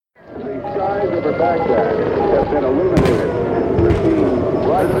precise size of her Baghdad has been illuminated. We're seeing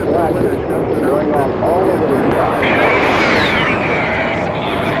bright flashes going off all over the sky.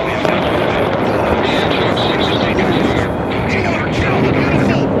 Killer, kill the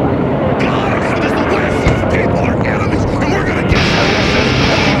beautiful! Guys, it is the West! People are enemies, and we're gonna get your asses!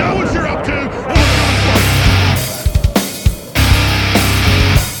 And we know what you're up to, and we're coming for you!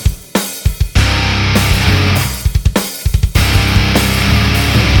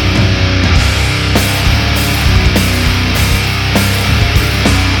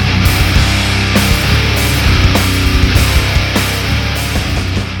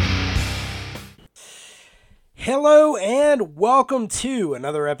 Hello and welcome to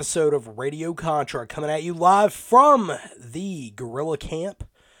another episode of Radio Contra, coming at you live from the Guerrilla Camp,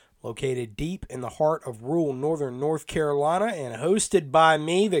 located deep in the heart of rural northern North Carolina, and hosted by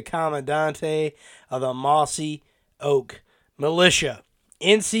me, the Commandante of the Mossy Oak Militia,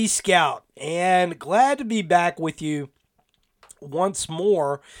 NC Scout, and glad to be back with you once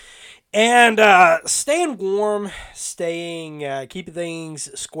more. And staying warm, keeping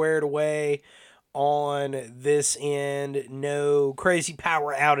things squared away on this end. No crazy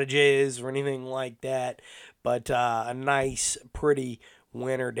power outages or anything like that, but a nice, pretty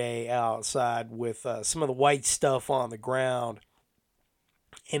winter day outside with some of the white stuff on the ground.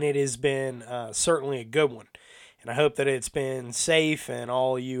 And it has been certainly a good one. And I hope that it's been safe and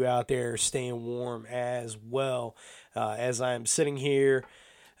all you out there staying warm as well. As I'm sitting here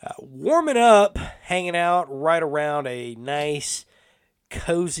warming up, hanging out right around a nice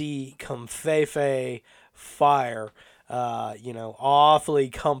cozy comfefe fire, awfully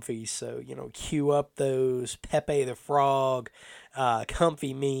comfy. So, cue up those Pepe the Frog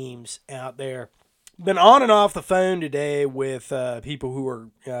comfy memes out there. Been on and off the phone today with people who are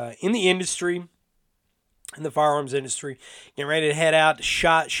in the industry, in the firearms industry, getting ready to head out to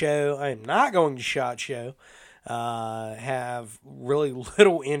SHOT Show. I am not going to SHOT Show. Have really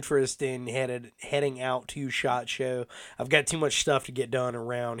little interest in heading out to SHOT Show. I've got too much stuff to get done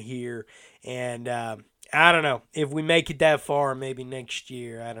around here, and I don't know if we make it that far. Maybe next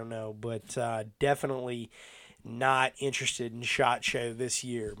year. I don't know, but definitely not interested in SHOT Show this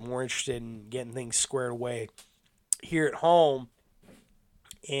year. More interested in getting things squared away here at home.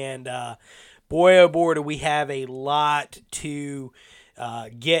 And boy, oh boy, do we have a lot to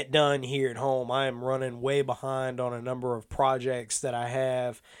get done here at home. I am running way behind on a number of projects that I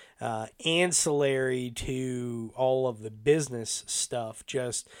have ancillary to all of the business stuff,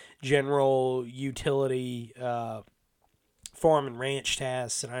 just general utility farm and ranch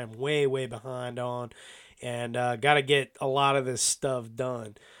tasks that I am way, way behind on, and got to get a lot of this stuff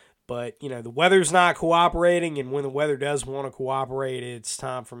done. But, the weather's not cooperating, and when the weather does want to cooperate, it's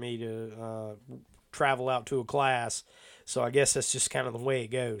time for me to travel out to a class. So I guess that's just kind of the way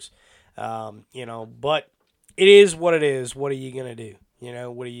it goes, but it is what it is. What are you going to do?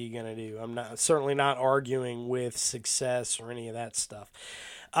 What are you going to do? I'm certainly not arguing with success or any of that stuff.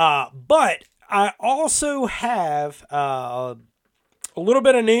 But I also have a little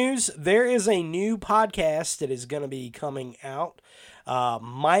bit of news. There is a new podcast that is going to be coming out.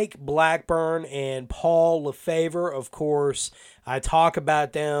 Mike Blackburn and Paul LeFevre, of course, I talk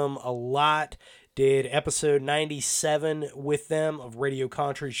about them a lot. Did episode 97 with them of Radio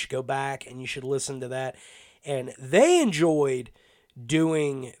Contra. You should go back and you should listen to that. And they enjoyed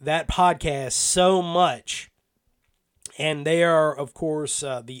doing that podcast so much. And they are, of course,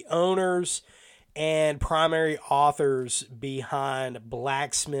 the owners and primary authors behind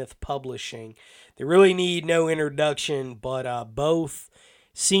Blacksmith Publishing. They really need no introduction, but both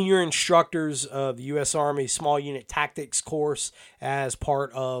senior instructors of the U.S. Army Small Unit Tactics course as part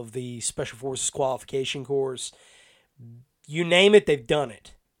of the Special Forces Qualification course. You name it, they've done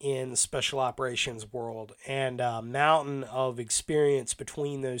it in the special operations world. And a mountain of experience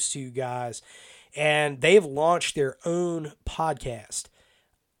between those two guys. And they've launched their own podcast.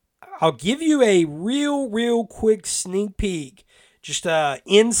 I'll give you a real quick sneak peek. Just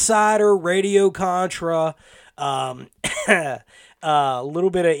insider Radio Contra. A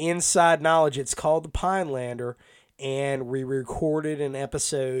little bit of inside knowledge. It's called The Pinelander, and we recorded an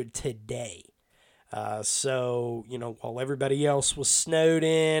episode today. So, while everybody else was snowed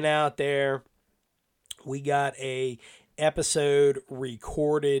in out there, we got a episode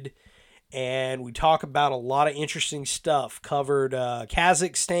recorded, and we talk about a lot of interesting stuff. Covered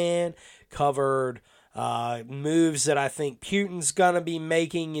Kazakhstan, covered moves that I think Putin's going to be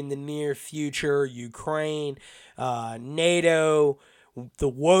making in the near future, Ukraine, NATO, the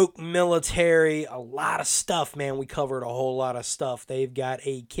woke military, a lot of stuff, man. We covered a whole lot of stuff. They've got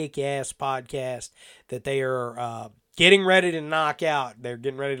a kick-ass podcast that they are getting ready to knock out. They're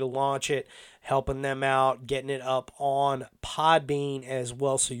getting ready to launch it, helping them out, getting it up on Podbean as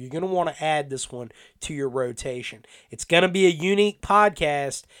well. So you're going to want to add this one to your rotation. It's going to be a unique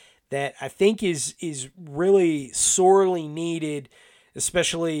podcast that I think is really sorely needed,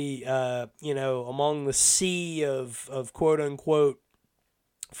 especially among the sea of quote unquote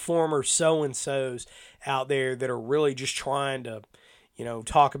former so-and-sos out there that are really just trying to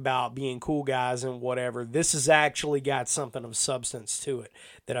talk about being cool guys and whatever. This has actually got something of substance to it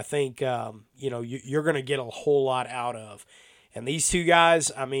that I think you're going to get a whole lot out of. And these two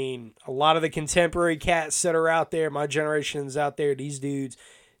guys, I mean, a lot of the contemporary cats that are out there, my generation's out there, these dudes,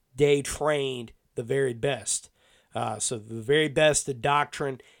 they trained the very best. So the very best, the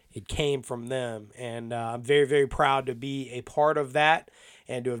doctrine, it came from them. And I'm very, very proud to be a part of that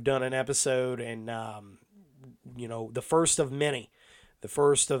and to have done an episode and, the first of many. The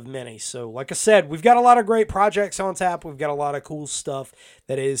first of many. So like I said, we've got a lot of great projects on tap. We've got a lot of cool stuff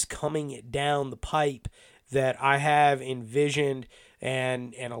that is coming down the pipe that I have envisioned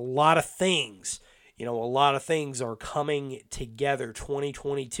and a lot of things. A lot of things are coming together.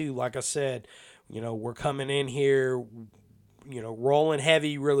 2022, like I said, we're coming in here, rolling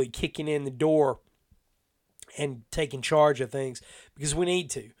heavy, really kicking in the door and taking charge of things because we need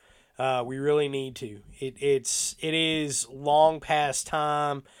to. We really need to. It is long past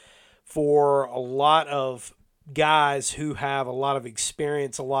time for a lot of guys who have a lot of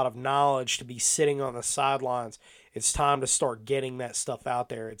experience, a lot of knowledge to be sitting on the sidelines. It's time to start getting that stuff out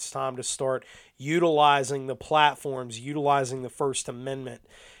there. It's time to start utilizing the platforms, utilizing the First Amendment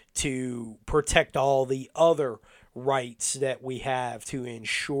to protect all the other rights that we have to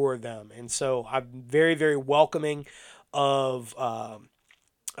ensure them. And so I'm very, very welcoming of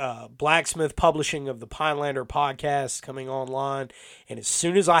Blacksmith Publishing of the Pinelander podcast coming online. And as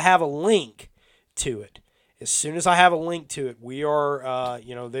soon as I have a link to it, we are,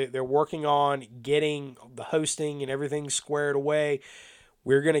 they're working on getting the hosting and everything squared away.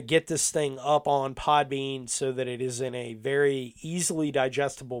 We're going to get this thing up on Podbean so that it is in a very easily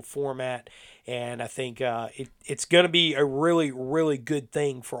digestible format. And I think it's going to be a really, really good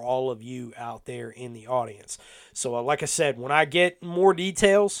thing for all of you out there in the audience. So like I said, when I get more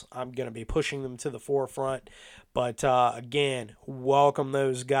details, I'm going to be pushing them to the forefront. But again, welcome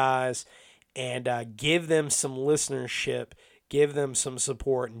those guys. And give them some listenership, give them some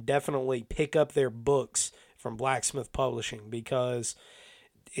support, and definitely pick up their books from Blacksmith Publishing because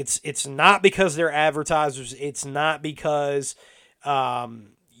it's not because they're advertisers. It's not because,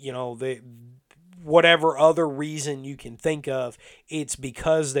 whatever other reason you can think of. It's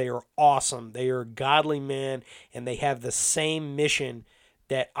because they are awesome. They are godly men, and they have the same mission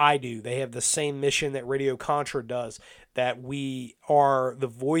that I do. They have the same mission that Radio Contra does, that we are the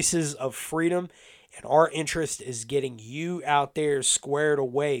voices of freedom, and our interest is getting you out there squared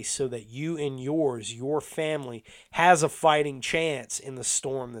away so that you and yours, your family, has a fighting chance in the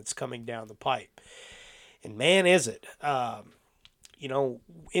storm that's coming down the pipe. And man, is it.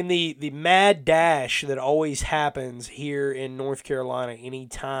 In the mad dash that always happens here in North Carolina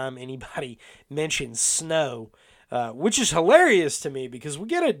anytime anybody mentions snow, which is hilarious to me because we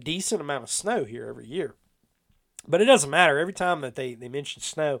get a decent amount of snow here every year. But it doesn't matter. Every time that they mention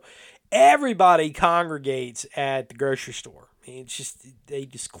snow, everybody congregates at the grocery store. I mean, they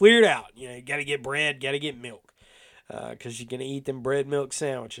just cleared out. You got to get bread, got to get milk. Because you're going to eat them bread milk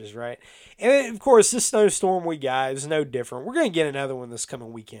sandwiches, right? And, of course, this snowstorm we got is no different. We're going to get another one this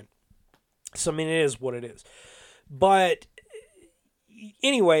coming weekend. So, I mean, it is what it is. But,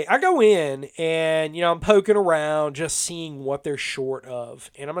 anyway, I go in and, I'm poking around just seeing what they're short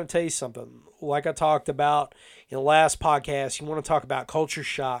of. And I'm going to tell you something. Like I talked about in the last podcast, you want to talk about culture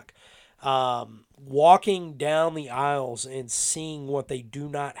shock. Walking down the aisles and seeing what they do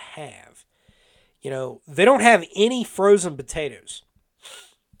not have. They don't have any frozen potatoes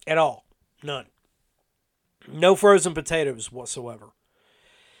at all. None. No frozen potatoes whatsoever.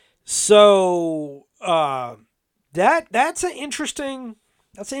 So that's an interesting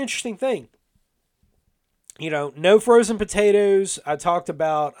thing. No frozen potatoes. I talked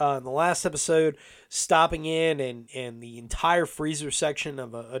about in the last episode stopping in and the entire freezer section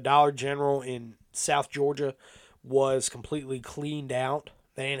of a Dollar General in South Georgia was completely cleaned out.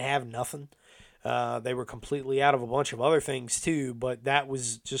 They didn't have nothing. They were completely out of a bunch of other things too, but that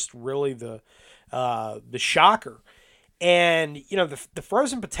was just really the shocker. And the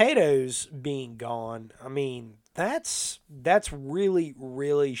frozen potatoes being gone, I mean, that's really,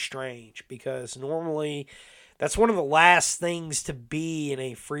 really strange because normally that's one of the last things to be in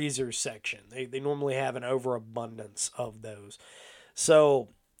a freezer section. They normally have an overabundance of those. So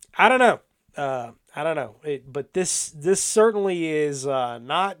I don't know. I don't know, but this certainly is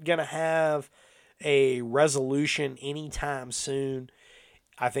not going to have a resolution anytime soon.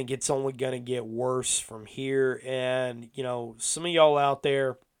 I think it's only going to get worse from here. And, some of y'all out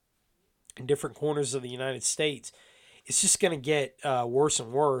there in different corners of the United States, it's just going to get worse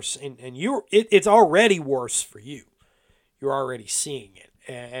and worse. And it's already worse for you. You're already seeing it.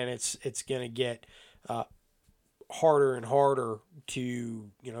 And it's going to get harder and harder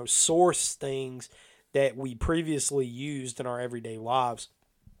to, source things that we previously used in our everyday lives.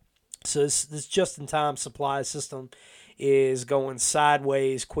 So this just-in-time supply system is going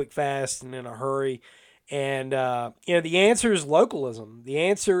sideways quick, fast, and in a hurry. And, the answer is localism. The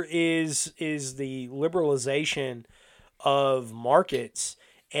answer is the liberalization of markets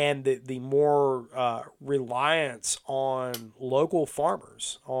and the more reliance on local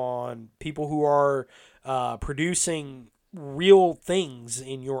farmers, on people who are producing real things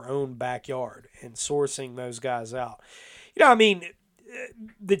in your own backyard and sourcing those guys out.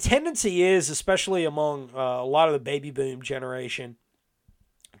 The tendency is, especially among a lot of the baby boom generation,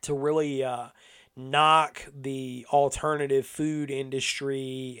 to really knock the alternative food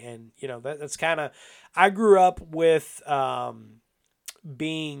industry. And, that's kind of, I grew up with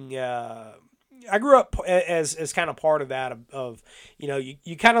being, I grew up as kind of part of that of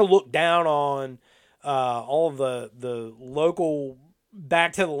you kind of look down on all of the local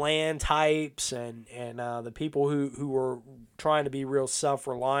back to the land types and the people who were trying to be real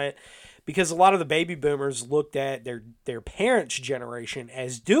self-reliant, because a lot of the baby boomers looked at their parents' generation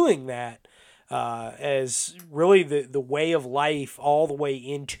as doing that, as really the way of life all the way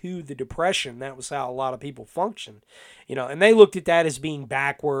into the Depression. That was how a lot of people functioned, and they looked at that as being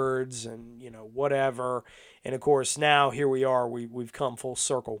backwards and, whatever. And of course, now here we are, we've come full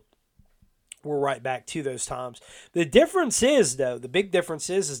circle. We're right back to those times. The difference is, though, the big difference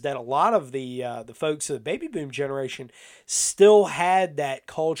is that a lot of the folks of the baby boom generation still had that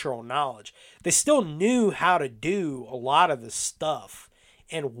cultural knowledge. They still knew how to do a lot of the stuff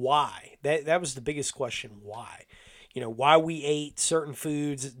and why. That was the biggest question, why. Why we ate certain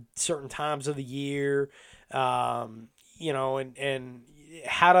foods at certain times of the year, and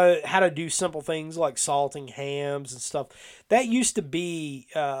how to do simple things like salting hams and stuff. That used to be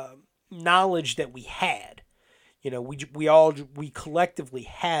knowledge that we had. We collectively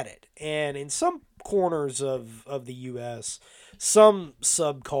had it. And in some corners of the US, some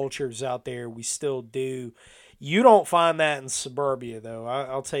subcultures out there, we still do. You don't find that in suburbia, though.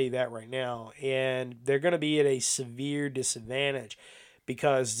 I'll tell you that right now. And they're going to be at a severe disadvantage,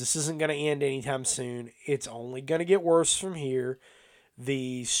 because this isn't going to end anytime soon. It's only going to get worse from here.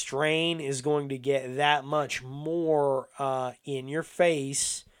 The strain is going to get that much more in your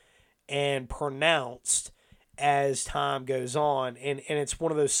face and pronounced as time goes on. And it's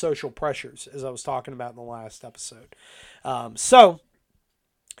one of those social pressures, as I was talking about in the last episode.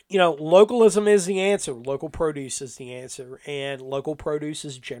 Localism is the answer. Local produce is the answer. And local produce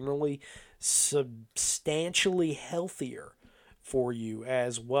is generally substantially healthier for you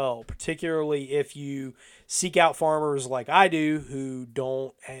as well, particularly if you seek out farmers like I do who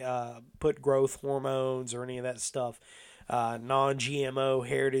don't put growth hormones or any of that stuff. Non-GMO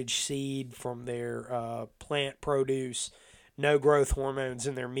heritage seed from their plant produce, no growth hormones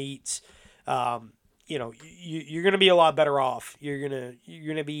in their meats. You're going to be a lot better off. You're going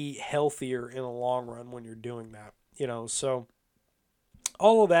to be healthier in the long run when you're doing that. So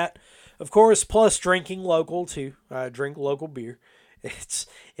all of that, of course, plus drinking local too. Drink local beer. It's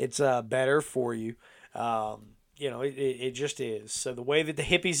better for you. It just is. So the way that the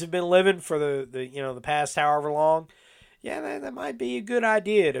hippies have been living for the past however long. Yeah, that might be a good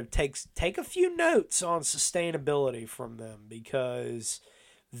idea to take a few notes on sustainability from them, because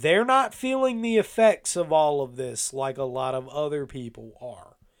they're not feeling the effects of all of this like a lot of other people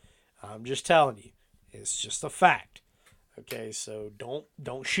are. I'm just telling you. It's just a fact. Okay, so don't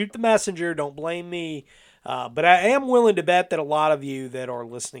shoot the messenger. Don't blame me. But I am willing to bet that a lot of you that are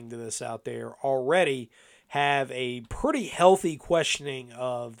listening to this out there already have a pretty healthy questioning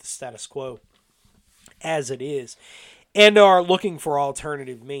of the status quo as it is, and are looking for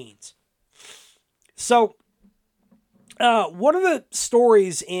alternative means. So, one of the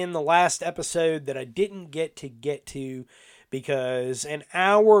stories in the last episode that I didn't get to because an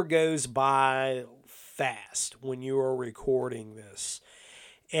hour goes by fast when you are recording this.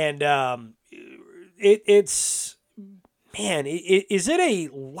 And is it a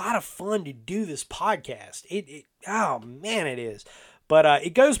lot of fun to do this podcast? It is. But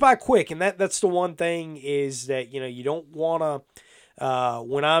it goes by quick, and that's the one thing is that you don't want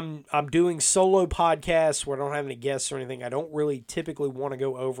When I'm doing solo podcasts where I don't have any guests or anything, I don't really typically want to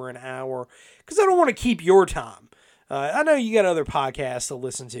go over an hour because I don't want to keep your time. I know you got other podcasts to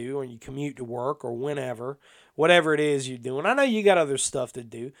listen to when you commute to work or whatever it is you're doing. I know you got other stuff to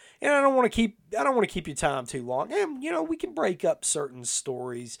do, and I don't want to keep your time too long. And we can break up certain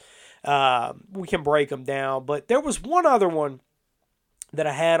stories. We can break them down. But there was one other one that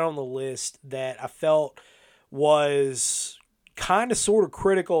I had on the list that I felt was kind of sort of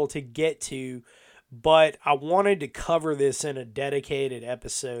critical to get to, but I wanted to cover this in a dedicated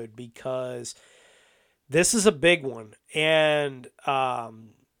episode because this is a big one. And I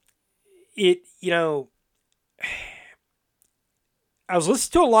was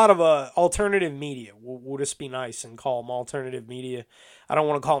listening to a lot of alternative media. We'll just be nice and call them alternative media. I don't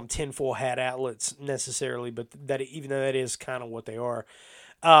want to call them tinfoil hat outlets necessarily, but that, even though that is kind of what they are.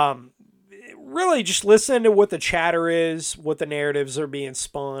 Really just listen to what the chatter is, what the narratives are being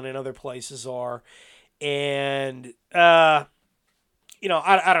spun in other places are. And, I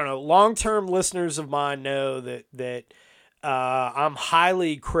don't know. Long-term listeners of mine know that I'm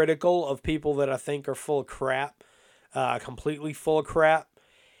highly critical of people that I think are full of crap, completely full of crap.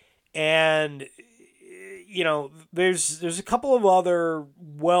 And, there's a couple of other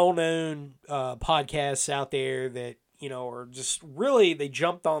well-known podcasts out there that, are just really, they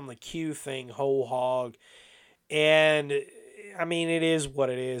jumped on the Q thing whole hog. And, I mean, it is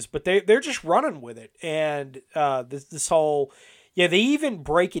what it is. But they're just running with it. And this whole... Yeah, they even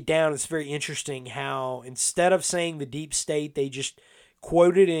break it down. It's very interesting how instead of saying the deep state, they just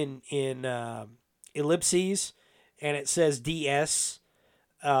quote it in ellipses, and it says DS,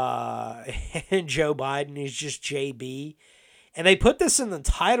 and Joe Biden is just JB. And they put this in the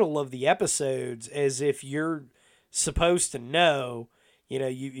title of the episodes as if you're supposed to know,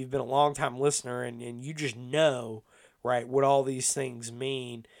 you've been a long-time listener, and you just know, right, what all these things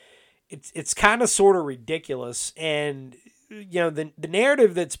mean. It's kind of sort of ridiculous, and... the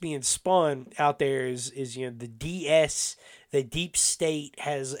narrative that's being spun out there is the DS, the deep state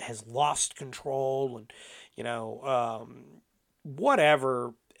has lost control, and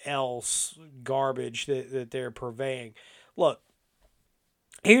whatever else garbage that they're purveying. Look,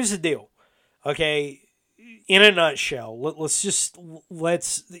 here's the deal, okay? In a nutshell,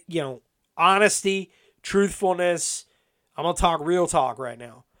 let's honesty, truthfulness. I'm gonna talk real talk right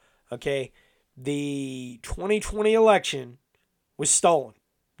now, okay? The 2020 election was stolen.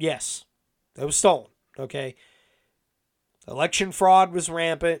 Yes, it was stolen. Okay. Election fraud was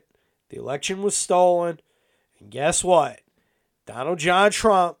rampant. The election was stolen. And guess what? Donald John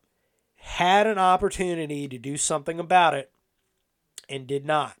Trump had an opportunity to do something about it and did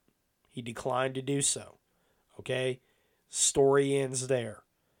not. He declined to do so. Okay. Story ends there.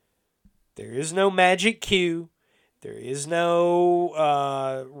 There is no magic cue. There is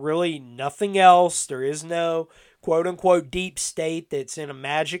no, really nothing else. There is no quote-unquote deep state that's in a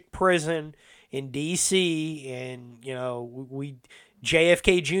magic prison in D.C. And,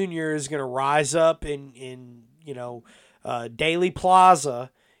 JFK Jr. is going to rise up in Daley Plaza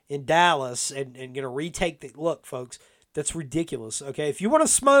in Dallas and going to retake the... Look, folks, that's ridiculous, okay? If you want to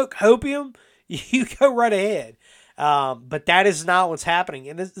smoke opium, you go right ahead. But that is not what's happening.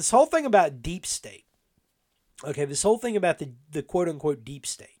 And this whole thing about deep state, okay, this whole thing about the quote-unquote deep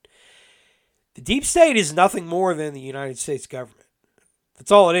state. The deep state is nothing more than the United States government.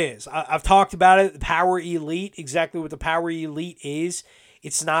 That's all it is. I've talked about it, the power elite, exactly what the power elite is.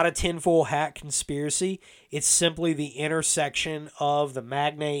 It's not a tinfoil hat conspiracy. It's simply the intersection of the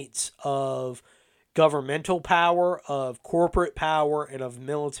magnates of governmental power, of corporate power, and of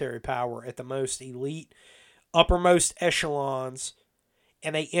military power at the most elite, uppermost echelons,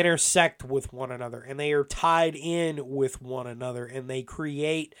 and they intersect with one another, and they are tied in with one another, and they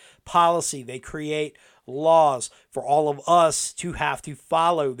create policy, they create laws for all of us to have to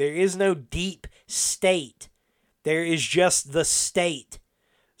follow. There is no deep state. There is just the state.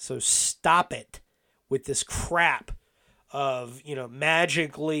 So stop it with this crap of,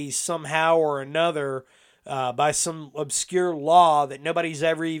 magically somehow or another, by some obscure law that nobody's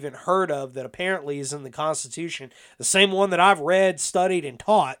ever even heard of that apparently is in the Constitution, the same one that I've read, studied, and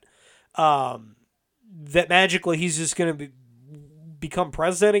taught, that magically he's just going to become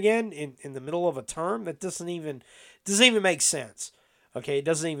president again in the middle of a term. That doesn't even make sense. Okay, it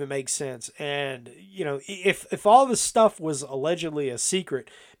doesn't even make sense. And, if all this stuff was allegedly a secret,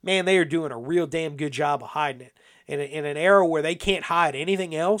 man, they are doing a real damn good job of hiding it. In an era where they can't hide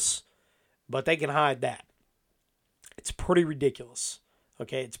anything else, but they can hide that. It's pretty ridiculous.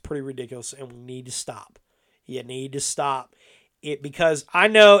 Okay, it's pretty ridiculous, and we need to stop. You need to stop. it, because I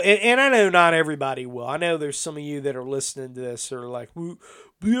know, and I know not everybody will. I know there's some of you that are listening to this that are like, well,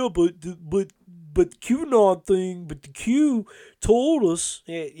 yeah, but the QAnon thing, but the Q told us.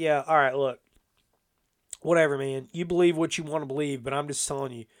 Yeah, all right, look, whatever, man. You believe what you want to believe, but I'm just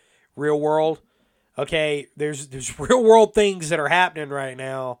telling you, real world. Okay, there's real world things that are happening right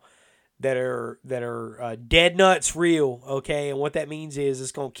now that are dead nuts real. Okay, and what that means is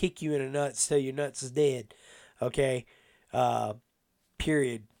it's gonna kick you in the nuts till your nuts is dead. Okay,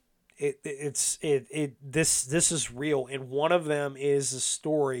 period. This is real, and one of them is a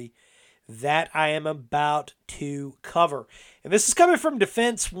story that I am about to cover, and this is coming from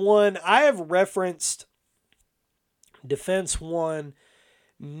Defense One. I have referenced Defense One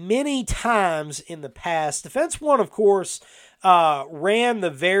many times in the past. Defense One, of course, ran the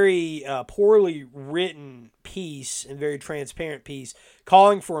very poorly written piece and very transparent piece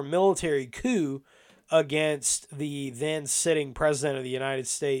calling for a military coup against the then sitting president of the United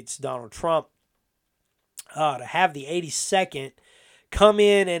States, Donald Trump, to have the 82nd come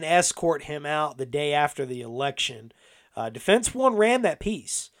in and escort him out the day after the election. Defense One ran that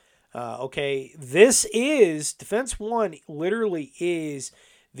piece. Okay, Defense One literally is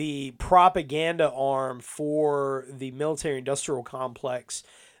the propaganda arm for the military-industrial complex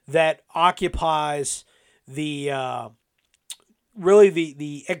that occupies the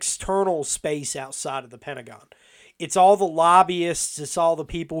the external space outside of the Pentagon. It's all the lobbyists. It's all the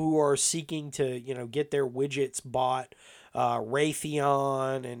people who are seeking to get their widgets bought.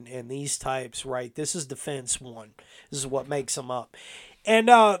 Raytheon and these types, right? This is Defense One. This is what makes them up. And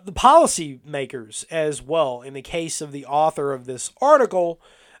the policy makers as well, in the case of the author of this article,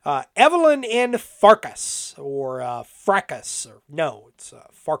 Evelyn N. Farkas, or Fracas, or no, it's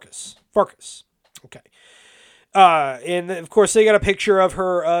Farkas. Farkas. Okay. And of course they got a picture of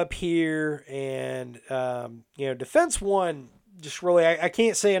her up here, and Defense One, just really, I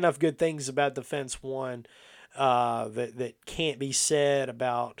can't say enough good things about Defense One that can't be said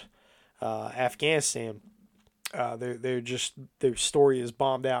about Afghanistan. Their story is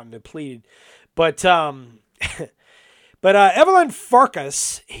bombed out and depleted, but Evelyn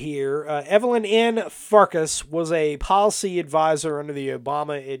Farkas here, Evelyn N. Farkas was a policy advisor under the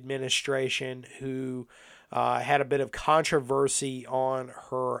Obama administration who had a bit of controversy on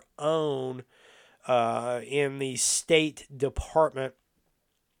her own in the State Department.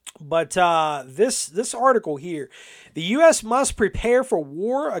 But this article here, the U.S. must prepare for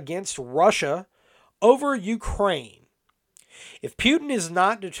war against Russia over Ukraine. If Putin is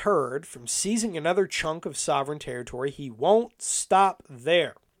not deterred from seizing another chunk of sovereign territory, he won't stop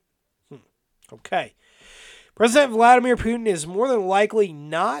there. Okay. President Vladimir Putin is more than likely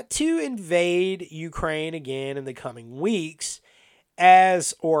not to invade Ukraine again in the coming weeks,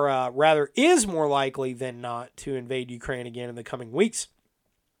 is more likely than not to invade Ukraine again in the coming weeks.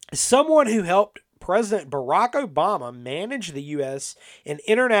 As someone who helped President Barack Obama manage the U.S. and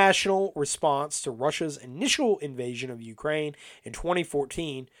international response to Russia's initial invasion of Ukraine in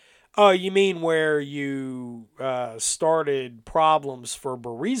 2014. Oh, you mean where you started problems for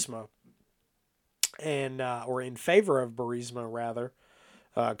Burisma, and or in favor of Burisma, rather.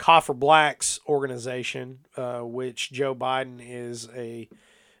 Coffer Black's organization, which Joe Biden is a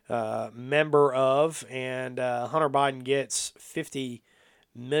member of, and Hunter Biden gets $50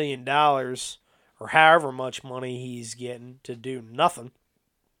 million or however much money he's getting to do nothing,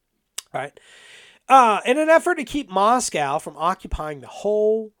 right? In an effort to keep Moscow from occupying the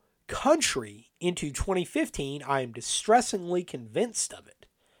whole country into 2015, I am distressingly convinced of it.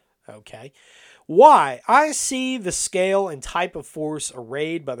 Okay. Why? I see the scale and type of force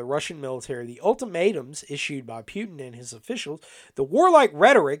arrayed by the Russian military, the ultimatums issued by Putin and his officials, the warlike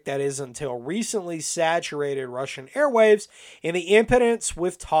rhetoric that is until recently saturated Russian airwaves, and the impatience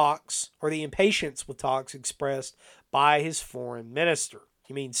with talks expressed by his foreign minister.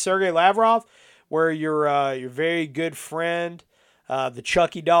 You mean Sergei Lavrov, where your very good friend, the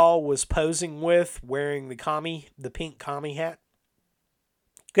Chucky doll, was posing with, wearing the pink commie hat?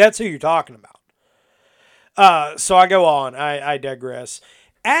 That's who you're talking about. So I go on. I digress.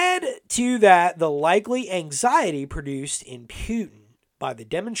 Add to that the likely anxiety produced in Putin by the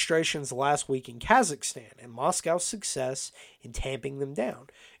demonstrations last week in Kazakhstan and Moscow's success in tamping them down.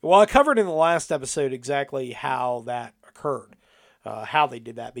 Well, I covered in the last episode exactly how that occurred, how they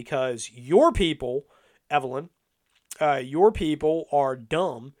did that, because your people, Evelyn, your people are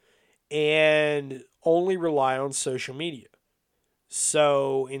dumb and only rely on social media.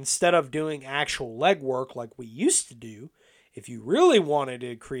 So instead of doing actual legwork like we used to do, if you really wanted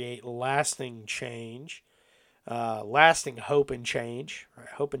to create lasting change, lasting hope and change, right?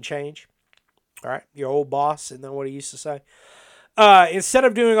 Hope and change, all right? Your old boss, isn't that what he used to say? Instead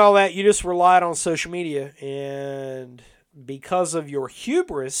of doing all that, you just relied on social media, and because of your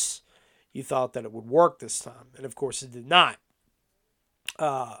hubris, you thought that it would work this time, and of course it did not.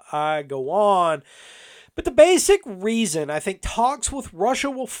 I go on, but the basic reason I think talks with Russia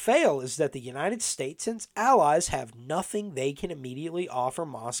will fail is that the United States and its allies have nothing they can immediately offer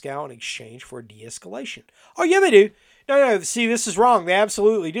Moscow in exchange for a de-escalation. Oh, yeah, they do. No, see, this is wrong. They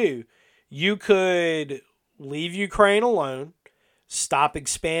absolutely do. You could leave Ukraine alone, stop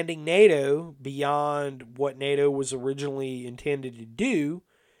expanding NATO beyond what NATO was originally intended to do,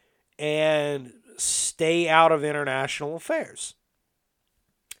 and stay out of international affairs.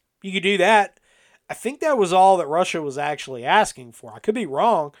 You could do that. I think that was all that Russia was actually asking for. I could be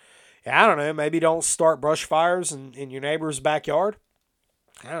wrong. I don't know. Maybe don't start brush fires in your neighbor's backyard.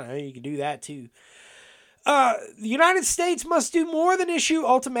 I don't know. You can do that too. The United States must do more than issue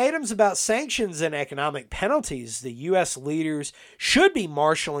ultimatums about sanctions and economic penalties. The U.S. leaders should be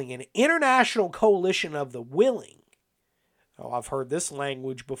marshaling an international coalition of the willing. Oh, I've heard this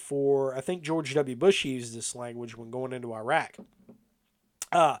language before. I think George W. Bush used this language when going into Iraq.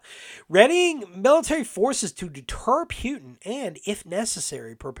 Readying military forces to deter Putin and, if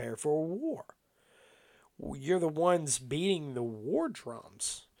necessary, prepare for a war. You're the ones beating the war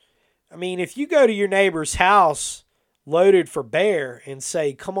drums. I mean, if you go to your neighbor's house loaded for bear and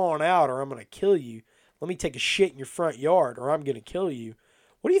say, come on out or I'm going to kill you, let me take a shit in your front yard or I'm going to kill you,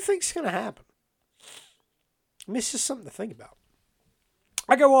 what do you think is going to happen? I mean, it's just something to think about.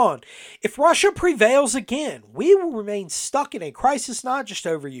 I go on. If Russia prevails again, we will remain stuck in a crisis not just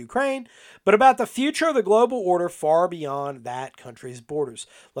over Ukraine, but about the future of the global order far beyond that country's borders.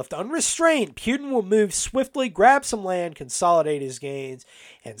 Left unrestrained, Putin will move swiftly, grab some land, consolidate his gains,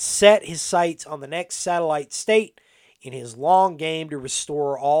 and set his sights on the next satellite state in his long game to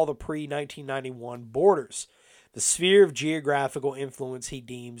restore all the pre-1991 borders. The sphere of geographical influence he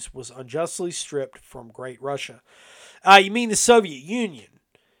deems was unjustly stripped from Great Russia. You mean the Soviet Union.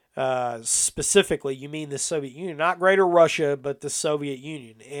 Specifically, you mean the Soviet Union, not Greater Russia, but the Soviet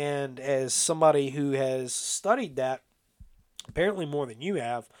Union. And as somebody who has studied that, apparently more than you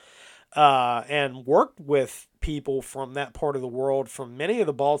have, and worked with people from that part of the world, from many of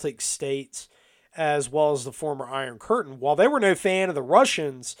the Baltic states, as well as the former Iron Curtain, while they were no fan of the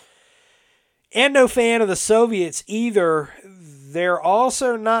Russians and no fan of the Soviets either, they're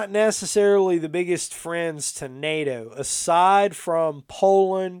also not necessarily the biggest friends to NATO, aside from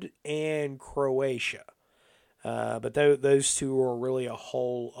Poland and Croatia. But those two are really a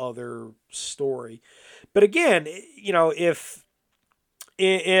whole other story. But again, you know, if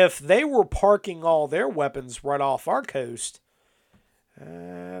they were parking all their weapons right off our coast,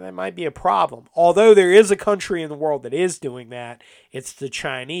 that might be a problem. Although there is a country in the world that is doing that, it's the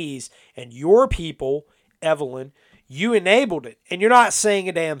Chinese. And your people, Evelyn, you enabled it. And you're not saying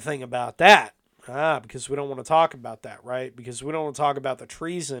a damn thing about that. Because we don't want to talk about that, right? Because we don't want to talk about the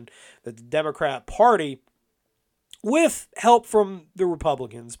treason that the Democrat Party, with help from the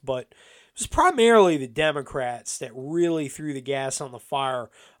Republicans, but it was primarily the Democrats that really threw the gas on the fire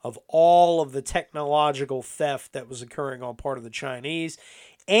of all of the technological theft that was occurring on part of the Chinese,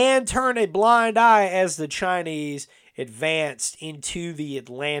 and turned a blind eye as the Chinese advanced into the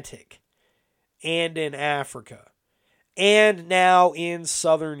Atlantic and in Africa. And now in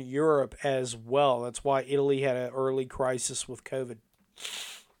Southern Europe as well. That's why Italy had an early crisis with COVID.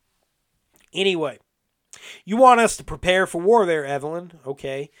 Anyway, you want us to prepare for war there, Evelyn.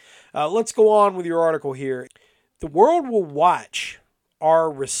 Okay. Let's go on with your article here. The world will watch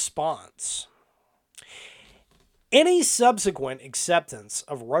our response. Any subsequent acceptance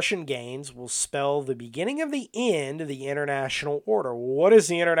of Russian gains will spell the beginning of the end of the international order. What is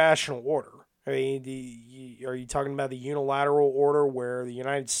the international order? I mean, are you talking about the unilateral order where the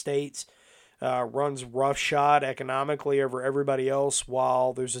United States runs roughshod economically over everybody else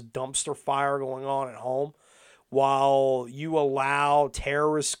while there's a dumpster fire going on at home, while you allow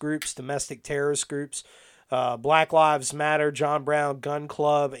terrorist groups, domestic terrorist groups, Black Lives Matter, John Brown Gun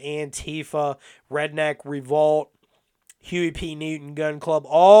Club, Antifa, Redneck Revolt, Huey P. Newton Gun Club,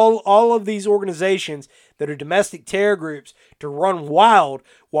 all of these organizations that are domestic terror groups to run wild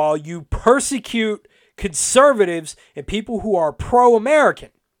while you persecute conservatives and people who are pro-American.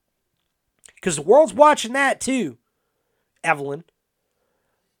 Because the world's watching that too, Evelyn.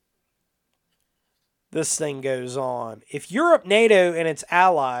 This thing goes on. If Europe, NATO, and its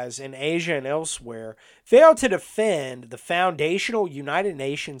allies in Asia and elsewhere fail to defend the foundational United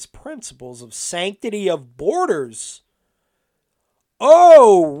Nations principles of sanctity of borders.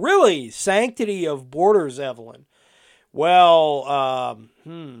 Oh, really? Sanctity of borders, Evelyn. Well,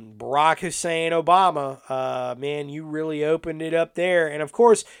 Barack Hussein Obama, man, you really opened it up there. And of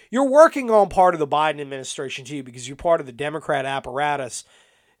course, you're working on part of the Biden administration too, because you're part of the Democrat apparatus.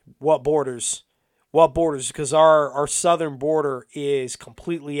 What borders? What borders? Because our southern border is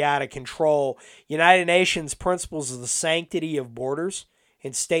completely out of control. United Nations principles of the sanctity of borders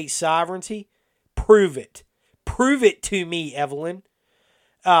and state sovereignty. Prove it. Prove it to me, Evelyn.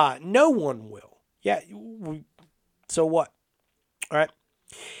 No one will. Yeah. So what? All right.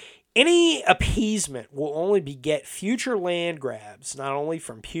 Any appeasement will only beget future land grabs, not only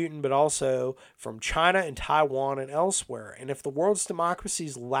from Putin, but also from China and Taiwan and elsewhere. And if the world's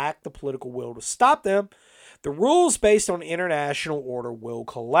democracies lack the political will to stop them, the rules based on international order will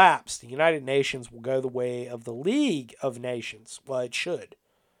collapse. The United Nations will go the way of the League of Nations. Well, it should.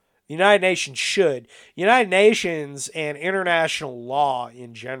 The United Nations should. United Nations and international law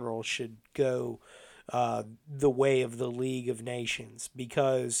in general should go the way of the League of Nations,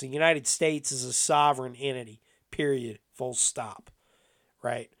 because the United States is a sovereign entity, period, full stop,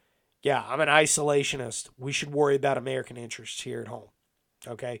 right? Yeah, I'm an isolationist. We should worry about American interests here at home,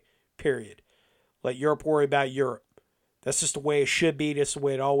 okay, period. Let Europe worry about Europe. That's just the way it should be. That's the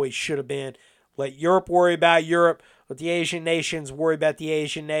way it always should have been. Let Europe worry about Europe. Let the Asian nations worry about the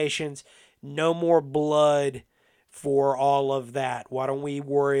Asian nations. No more blood for all of that. Why don't we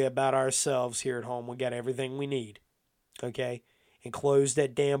worry about ourselves here at home? We got everything we need, okay? And close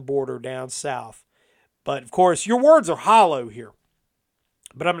that damn border down south. But, of course, your words are hollow here.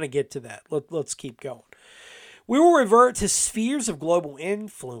 But I'm going to get to that. Let's keep going. We will revert to spheres of global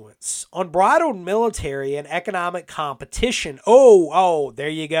influence, unbridled military and economic competition. Oh, there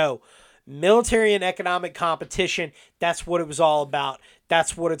you go. Military and economic competition, that's what it was all about.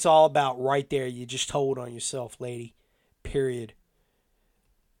 That's what it's all about right there. You just told on yourself, lady. Period.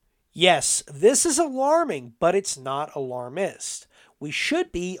 Yes, this is alarming, but it's not alarmist. We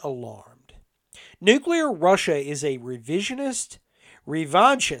should be alarmed. Nuclear Russia is a revisionist,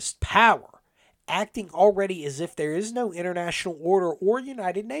 revanchist power, acting already as if there is no international order or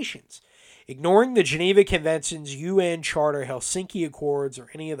United Nations, ignoring the Geneva Conventions, UN Charter, Helsinki Accords, or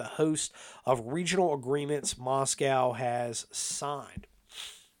any of the host of regional agreements Moscow has signed.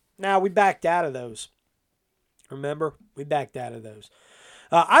 Now, we backed out of those. Remember? We backed out of those.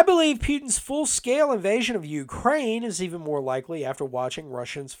 I believe Putin's full-scale invasion of Ukraine is even more likely after watching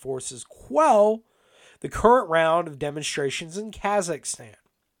Russian forces quell the current round of demonstrations in Kazakhstan.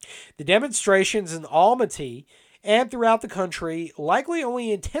 The demonstrations in Almaty and throughout the country likely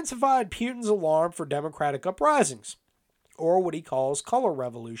only intensified Putin's alarm for democratic uprisings, or what he calls color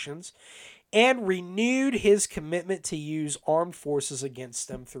revolutions, and renewed his commitment to use armed forces against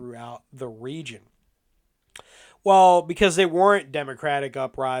them throughout the region. Well, because they weren't democratic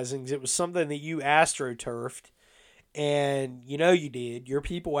uprisings, it was something that you astroturfed, and you know you did. Your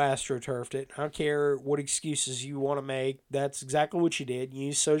people astroturfed it. I don't care what excuses you want to make. That's exactly what you did. You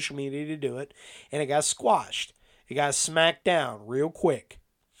used social media to do it, and it got squashed. It got smacked down real quick,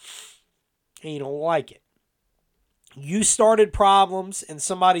 and you don't like it. You started problems in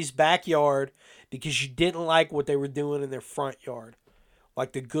somebody's backyard because you didn't like what they were doing in their front yard,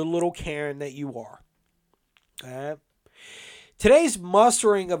 like the good little Karen that you are. Today's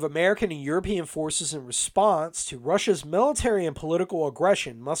mustering of American and European forces in response to Russia's military and political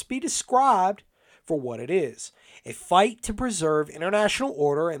aggression must be described for what it is: a fight to preserve international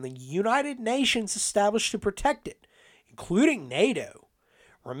order and the United Nations established to protect it, including NATO.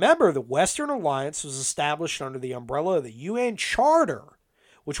 Remember, the Western Alliance was established under the umbrella of the UN Charter,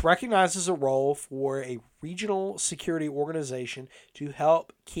 which recognizes a role for a regional security organization to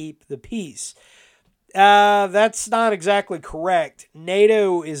help keep the peace. That's not exactly correct.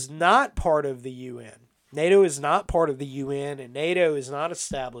 NATO is not part of the UN. NATO is not part of the UN, and NATO is not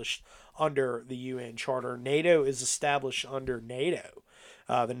established under the UN Charter. NATO is established under NATO,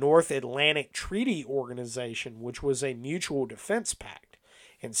 the North Atlantic Treaty Organization, which was a mutual defense pact,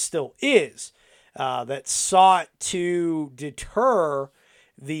 and still is, that sought to deter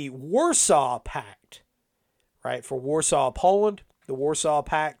the Warsaw Pact, right? For Warsaw, Poland, the Warsaw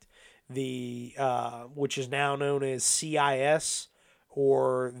Pact, which is now known as CIS,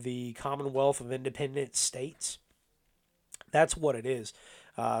 or the Commonwealth of Independent States. That's what it is.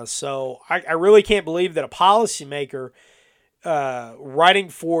 So I really can't believe that a policymaker writing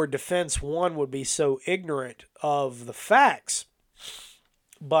for Defense One would be so ignorant of the facts.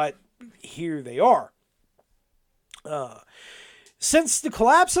 But here they are. Since the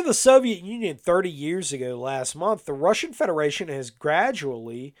collapse of the Soviet Union 30 years ago last month, the Russian Federation has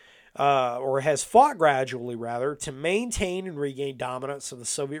has fought gradually, to maintain and regain dominance of the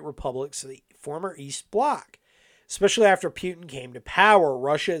Soviet republics of the former East Bloc. Especially after Putin came to power,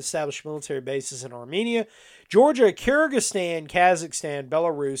 Russia established military bases in Armenia, Georgia, Kyrgyzstan, Kazakhstan,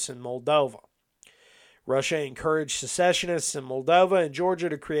 Belarus, and Moldova. Russia encouraged secessionists in Moldova and Georgia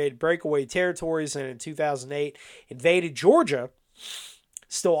to create breakaway territories, and in 2008 invaded Georgia,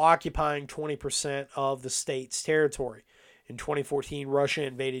 still occupying 20% of the state's territory. In 2014, Russia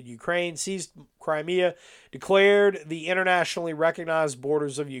invaded Ukraine, seized Crimea, declared the internationally recognized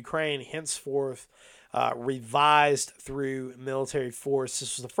borders of Ukraine henceforth revised through military force.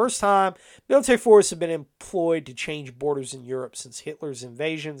 This was the first time military force had been employed to change borders in Europe since Hitler's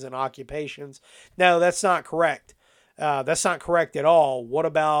invasions and occupations. No, that's not correct. That's not correct at all. What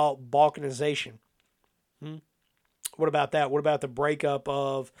about balkanization? What about that? What about the breakup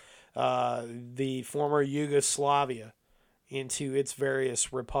of the former Yugoslavia into its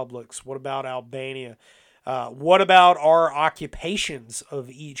various republics? What about Albania? What about our occupations of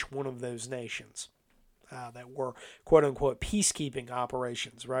each one of those nations that were quote-unquote peacekeeping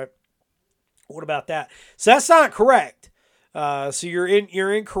operations, right? What about that? So that's not correct. So you're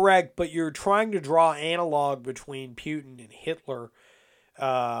incorrect, but you're trying to draw analog between Putin and Hitler,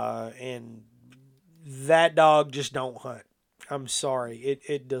 and that dog just don't hunt. I'm sorry,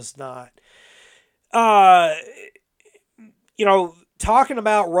 it does not. Talking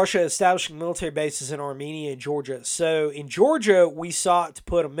about Russia establishing military bases in Armenia and Georgia. So in Georgia, we sought to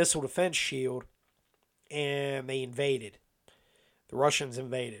put a missile defense shield, and they invaded. The Russians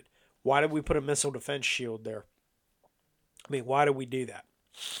invaded. Why did we put a missile defense shield there? I mean, why did we do that?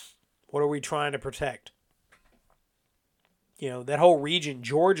 What are we trying to protect? That whole region,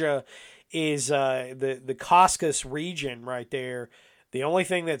 Georgia, is the Caucasus region right there. The only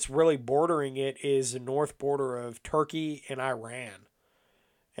thing that's really bordering it is the north border of Turkey and Iran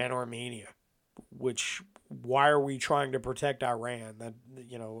and Armenia. Which, why are we trying to protect Iran?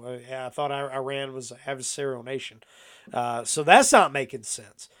 I thought Iran was an adversarial nation. So that's not making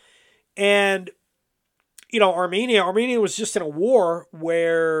sense. And, Armenia was just in a war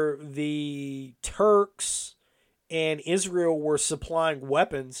where the Turks and Israel were supplying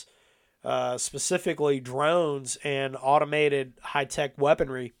weapons, specifically drones and automated high-tech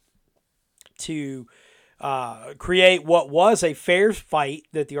weaponry, to create what was a fair fight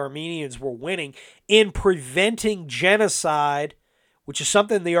that the Armenians were winning in preventing genocide, which is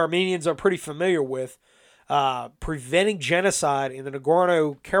something the Armenians are pretty familiar with, preventing genocide in the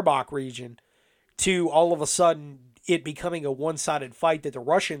Nagorno-Karabakh region, to all of a sudden it becoming a one-sided fight that the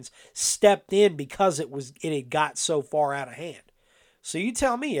Russians stepped in because it had got so far out of hand. So you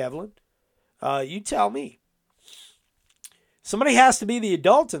tell me, Evelyn. You tell me. Somebody has to be the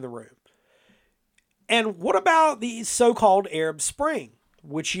adult in the room. And what about the so-called Arab Spring,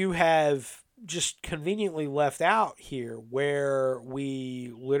 which you have just conveniently left out here, where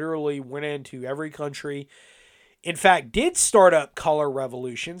we literally went into every country, in fact, did start up color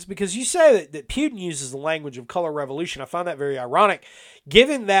revolutions, because you say that Putin uses the language of color revolution. I find that very ironic,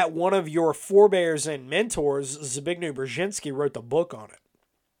 given that one of your forebears and mentors, Zbigniew Brzezinski, wrote the book on it.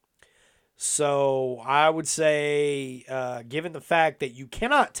 So I would say, given the fact that you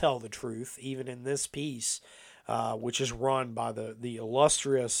cannot tell the truth, even in this piece, which is run by the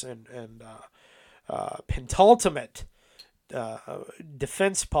illustrious and penultimate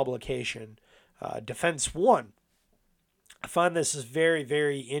defense publication, Defense One, I find this is very,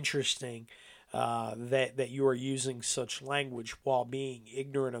 very interesting that you are using such language while being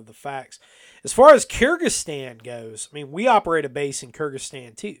ignorant of the facts. As far as Kyrgyzstan goes, I mean, we operate a base in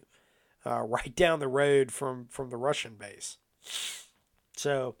Kyrgyzstan too. Right down the road from the Russian base.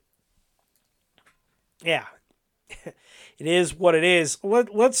 So, yeah, it is what it is.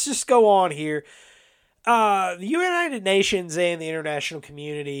 Let's just go on here. The United Nations and the international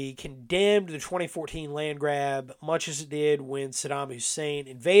community condemned the 2014 land grab, much as it did when Saddam Hussein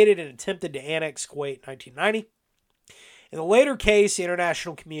invaded and attempted to annex Kuwait in 1990. In the later case, the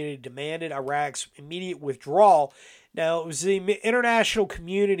international community demanded Iraq's immediate withdrawal. Now, it was the international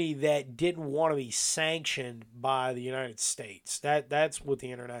community that didn't want to be sanctioned by the United States. That's what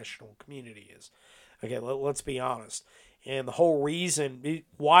the international community is. Okay, let's be honest. And the whole reason,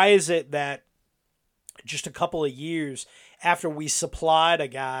 why is it that just a couple of years after we supplied a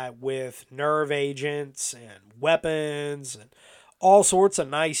guy with nerve agents and weapons and all sorts of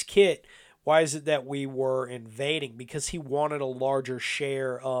nice kit, why is it that we were invading? Because he wanted a larger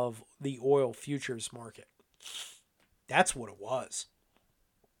share of the oil futures market. That's what it was.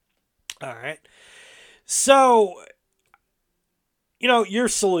 All right. So, your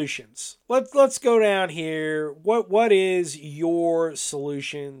solutions. Let's go down here. What is your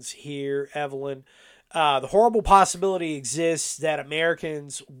solutions here, Evelyn? The horrible possibility exists that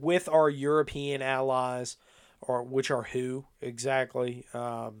Americans with our European allies or which are who exactly?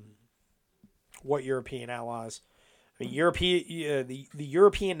 What European allies? I mean, the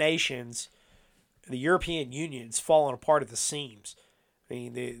European nations, the European Union's fallen apart at the seams. I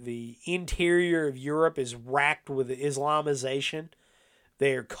mean, the interior of Europe is racked with Islamization.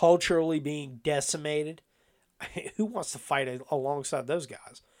 They are culturally being decimated. Who wants to fight alongside those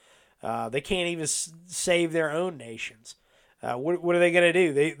guys? They can't even save their own nations. What are they going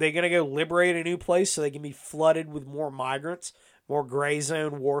to do? They're going to go liberate a new place so they can be flooded with more migrants, more gray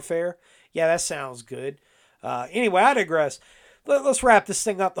zone warfare? Yeah, that sounds good. Anyway, I digress. Let's wrap this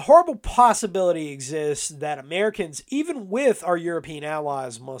thing up. The horrible possibility exists that Americans, even with our European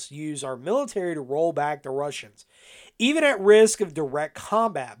allies, must use our military to roll back the Russians, even at risk of direct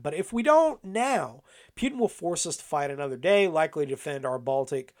combat. But if we don't now, Putin will force us to fight another day, likely to defend our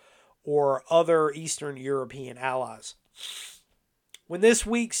Baltic or other Eastern European allies. When this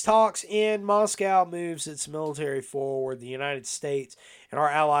week's talks end, Moscow moves its military forward. The United States and our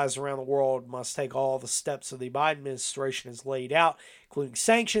allies around the world must take all the steps that the Biden administration has laid out, including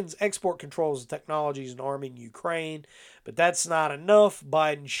sanctions, export controls of technologies, and arming Ukraine. But that's not enough.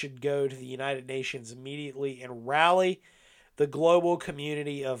 Biden should go to the United Nations immediately and rally the global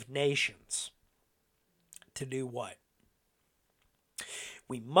community of nations. To do what?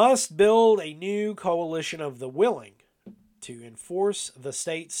 We must build a new coalition of the willing to enforce the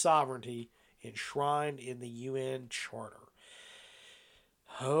state's sovereignty enshrined in the UN Charter.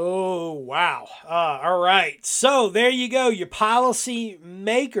 Oh, wow. All right. So there you go. Your policy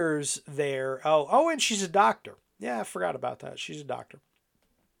makers there. Oh, and she's a doctor. Yeah, I forgot about that. She's a doctor.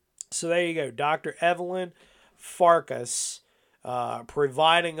 So there you go. Dr. Evelyn Farkas,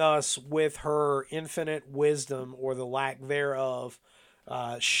 providing us with her infinite wisdom or the lack thereof.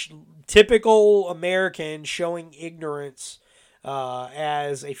 Typical American showing ignorance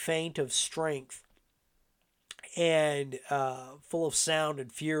as a feint of strength and full of sound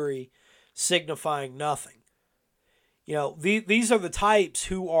and fury, signifying nothing. You know, these are the types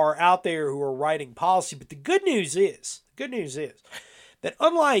who are out there who are writing policy. But the good news is that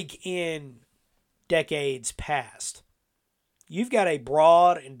unlike in decades past, you've got a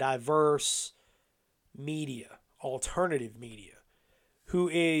broad and diverse media, alternative media, who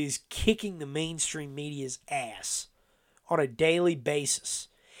is kicking the mainstream media's ass on a daily basis.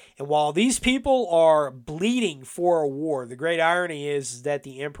 And while these people are bleeding for a war, the great irony is that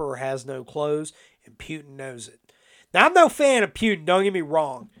the emperor has no clothes and Putin knows it. Now, I'm no fan of Putin, don't get me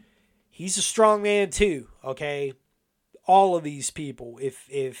wrong. He's a strong man too, okay? All of these people, if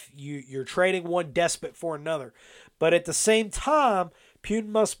you're trading one despot for another. But at the same time, Putin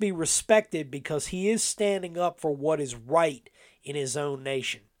must be respected because he is standing up for what is right in his own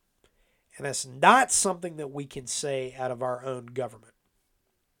nation. And that's not something that we can say out of our own government.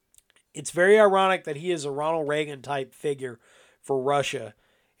 It's very ironic that he is a Ronald Reagan type figure for Russia.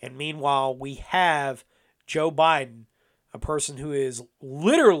 And meanwhile, we have Joe Biden, a person who is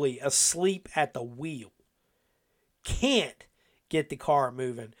literally asleep at the wheel. Can't get the car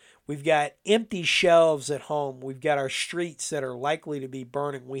moving. We've got empty shelves at home. We've got our streets that are likely to be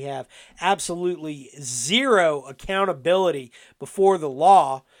burning. We have absolutely zero accountability before the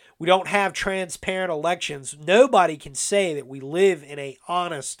law. We don't have transparent elections. Nobody can say that we live in an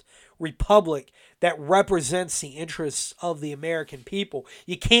honest republic that represents the interests of the American people.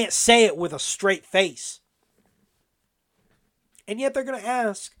 You can't say it with a straight face. And yet they're going to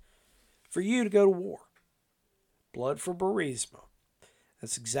ask for you to go to war. Blood for Burisma.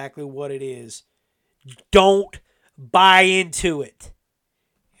 That's exactly what it is. Don't buy into it.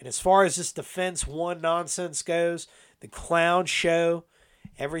 And as far as this Defense One nonsense goes, the clown show,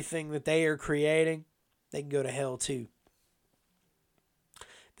 everything that they are creating, they can go to hell too.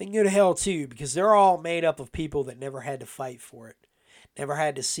 They can go to hell too because they're all made up of people that never had to fight for it. Never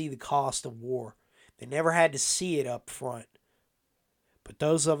had to see the cost of war. They never had to see it up front. But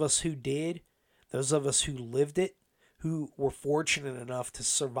those of us who did, those of us who lived it, who were fortunate enough to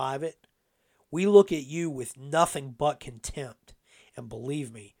survive it, we look at you with nothing but contempt. And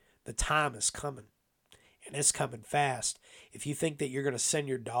believe me, the time is coming. And it's coming fast. If you think that you're going to send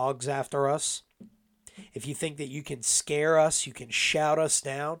your dogs after us, if you think that you can scare us, you can shout us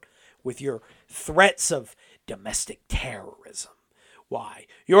down with your threats of domestic terrorism. Why?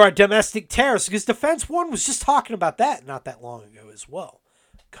 You're a domestic terrorist. Because Defense One was just talking about that not that long ago as well.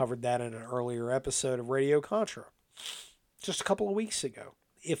 Covered that in an earlier episode of Radio Contra. Just a couple of weeks ago,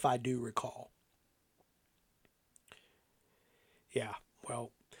 if I do recall. Yeah,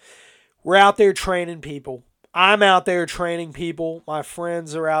 well, we're out there training people. I'm out there training people. My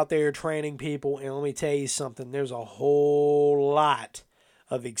friends are out there training people. And let me tell you something. There's a whole lot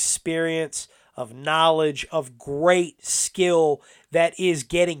of experience, of knowledge, of great skill that is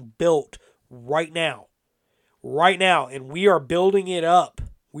getting built right now. Right now, and we are building it up.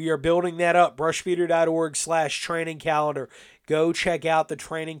 We are building that up. brushbeater.org/training calendar. Go check out the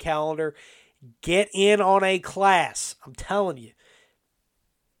training calendar. Get in on a class. I'm telling you.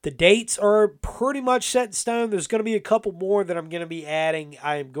 The dates are pretty much set in stone. There's going to be a couple more that I'm going to be adding.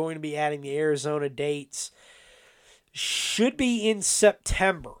 I am going to be adding the Arizona dates. Should be in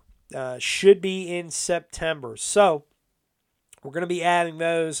September. So, we're going to be adding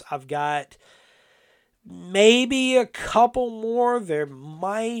those. I've got maybe a couple more. There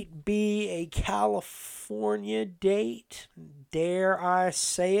might be a California date. Dare I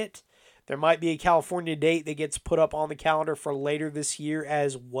say it? There might be a California date that gets put up on the calendar for later this year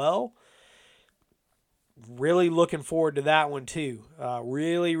as well. Really looking forward to that one too.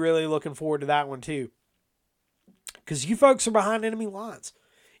 Really looking forward to that one too. Because you folks are behind enemy lines.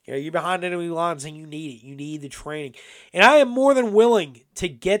 You know, you're behind enemy lines and you need it. You need the training. And I am more than willing to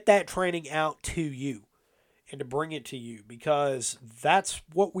get that training out to you and to bring it to you because that's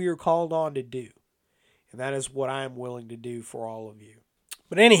what we are called on to do. And that is what I am willing to do for all of you.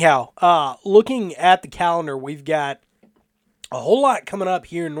 But anyhow, looking at the calendar, we've got a whole lot coming up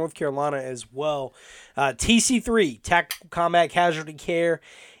here in North Carolina as well. TC3, Tactical Combat Casualty Care,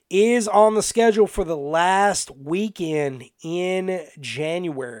 is on the schedule for the last weekend in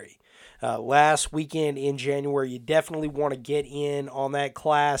January. Last weekend in January, you definitely want to get in on that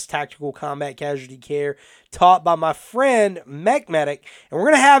class, Tactical Combat Casualty Care, taught by my friend Mech Medic, and we're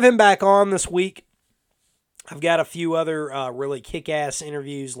going to have him back on this week. I've got a few other really kick-ass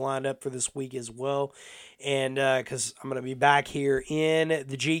interviews lined up for this week as well, and because I'm going to be back here in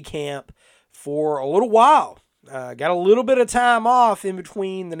the G Camp for a little while. Got a little bit of time off in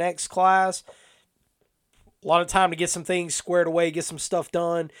between the next class. A lot of time to get some things squared away, get some stuff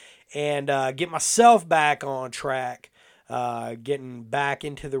done, and get myself back on track, getting back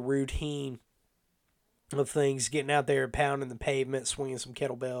into the routine of things, getting out there, pounding the pavement, swinging some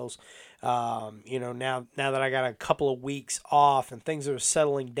kettlebells. Now that I got a couple of weeks off and things are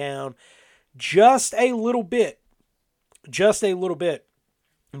settling down just a little bit.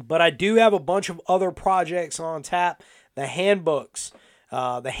 But I do have a bunch of other projects on tap. The handbooks.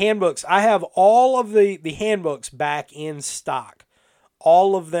 I have all of the handbooks back in stock.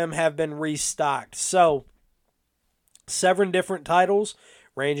 All of them have been restocked. So, 7 different titles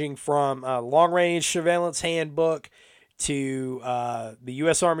ranging from Long Range Surveillance Handbook to the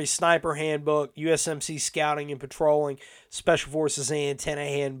U.S. Army Sniper Handbook, USMC Scouting and Patrolling, Special Forces Antenna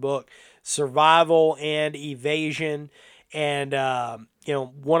Handbook, Survival and Evasion, and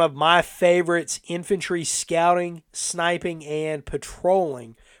one of my favorites, Infantry Scouting, Sniping, and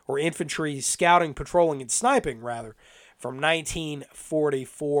Patrolling, or Infantry Scouting, Patrolling, and Sniping, rather, from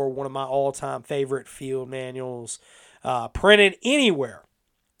 1944, one of my all-time favorite field manuals, printed anywhere.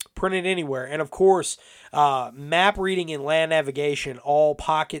 And of course, map reading and land navigation, all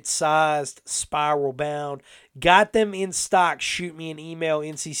pocket-sized, spiral-bound. Got them in stock. Shoot me an email,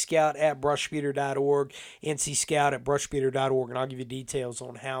 ncscout@brushbeater.org, ncscout@brushbeater.org, and I'll give you details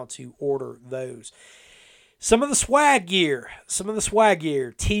on how to order those. Some of the swag gear,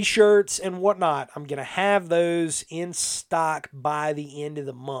 T-shirts and whatnot, I'm going to have those in stock by the end of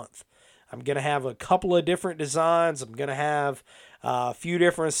the month. I'm going to have a couple of different designs. I'm going to have a few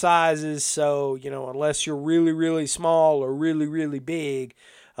different sizes, so, unless you're really, really small or really, really big,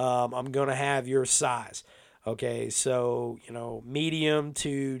 I'm going to have your size. Okay, so, medium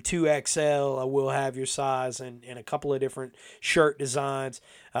to 2XL, I will have your size, and a couple of different shirt designs,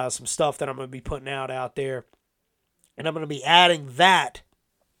 some stuff that I'm going to be putting out there. And I'm going to be adding that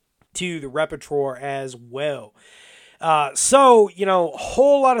to the repertoire as well. A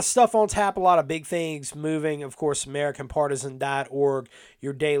whole lot of stuff on tap, a lot of big things moving. Of course, AmericanPartisan.org,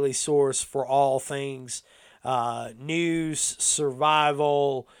 your daily source for all things news,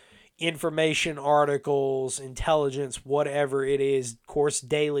 survival, information articles, intelligence, whatever it is. Of course,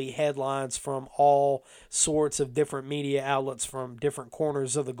 daily headlines from all sorts of different media outlets from different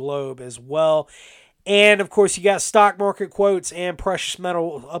corners of the globe as well. And, of course, you got stock market quotes and precious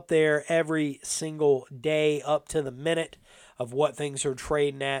metal up there every single day up to the minute of what things are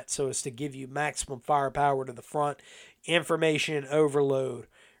trading at, so as to give you maximum firepower to the front. Information overload,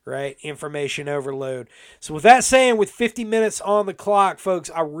 right? Information overload. So with that saying, with 50 minutes on the clock, folks,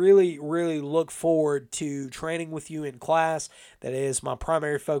 I really, really look forward to training with you in class. That is my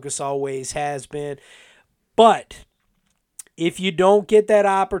primary focus, always has been. But if you don't get that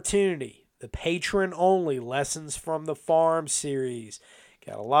opportunity, the patron-only Lessons from the Farm series.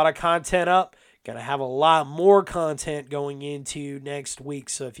 Got a lot of content up. Going to have a lot more content going into next week.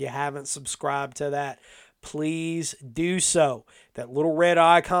 So if you haven't subscribed to that, please do so. That little red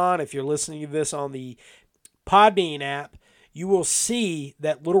icon, if you're listening to this on the Podbean app, you will see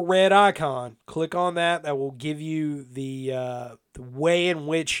that little red icon. Click on that. That will give you the way in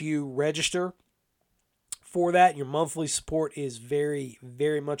which you register for that. Your monthly support is very,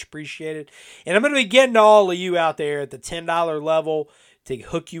 very much appreciated. And I'm going to be getting to all of you out there at the $10 level to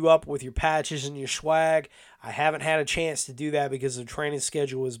hook you up with your patches and your swag. I haven't had a chance to do that because the training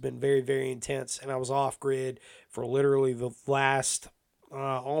schedule has been very, very intense, and I was off grid for literally the last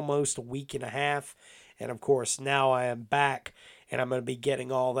almost a week and a half. And of course, now I am back, and I'm going to be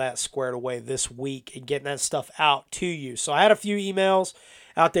getting all that squared away this week and getting that stuff out to you. So I had a few emails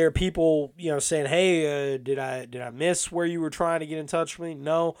out there, people, saying, "Hey, did I miss where you were trying to get in touch with me?"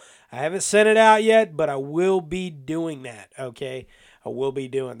 No, I haven't sent it out yet, but I will be doing that. Okay, I will be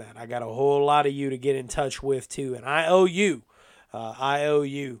doing that. I got a whole lot of you to get in touch with too, and I owe you.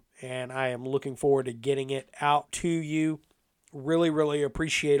 And I am looking forward to getting it out to you. Really, really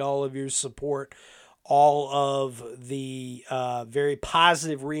appreciate all of your support. All of the very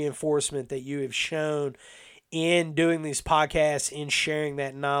positive reinforcement that you have shown in doing these podcasts, in sharing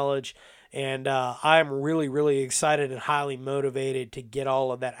that knowledge. And I'm really, really excited and highly motivated to get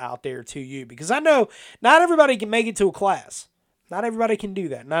all of that out there to you, because I know not everybody can make it to a class. Not everybody can do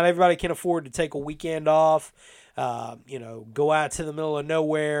that. Not everybody can afford to take a weekend off, go out to the middle of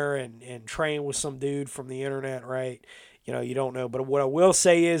nowhere and train with some dude from the internet, right? You don't know. But what I will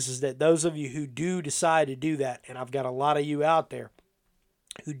say is that those of you who do decide to do that, and I've got a lot of you out there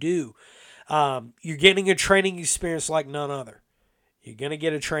who do, you're getting a training experience like none other. You're going to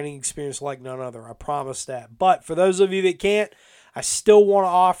get a training experience like none other. I promise that. But for those of you that can't, I still want to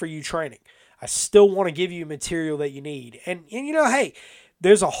offer you training. I still want to give you material that you need. And hey,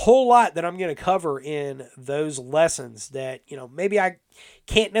 there's a whole lot that I'm going to cover in those lessons that, maybe I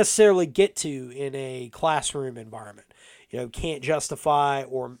can't necessarily get to in a classroom environment. Can't justify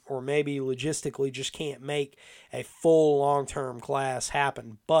or maybe logistically just can't make a full long-term class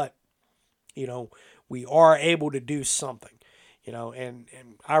happen. But, we are able to do something, and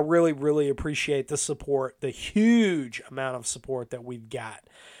I really, really appreciate the support, the huge amount of support that we've got.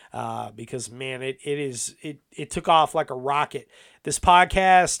 Because man, it took off like a rocket. This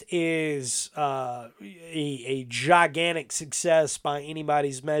podcast is a gigantic success by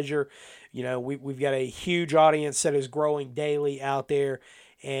anybody's measure. We've got a huge audience that is growing daily out there,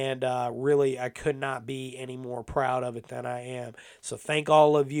 and really, I could not be any more proud of it than I am. So thank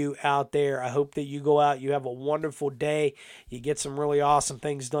all of you out there. I hope that you go out, you have a wonderful day, you get some really awesome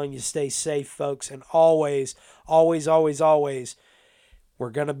things done, you stay safe, folks, and always, always, always, always, we're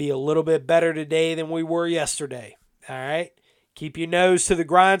going to be a little bit better today than we were yesterday. All right? Keep your nose to the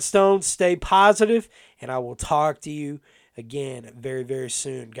grindstone. Stay positive, and I will talk to you again very, very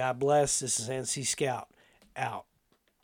soon. God bless. This is NC Scout, out.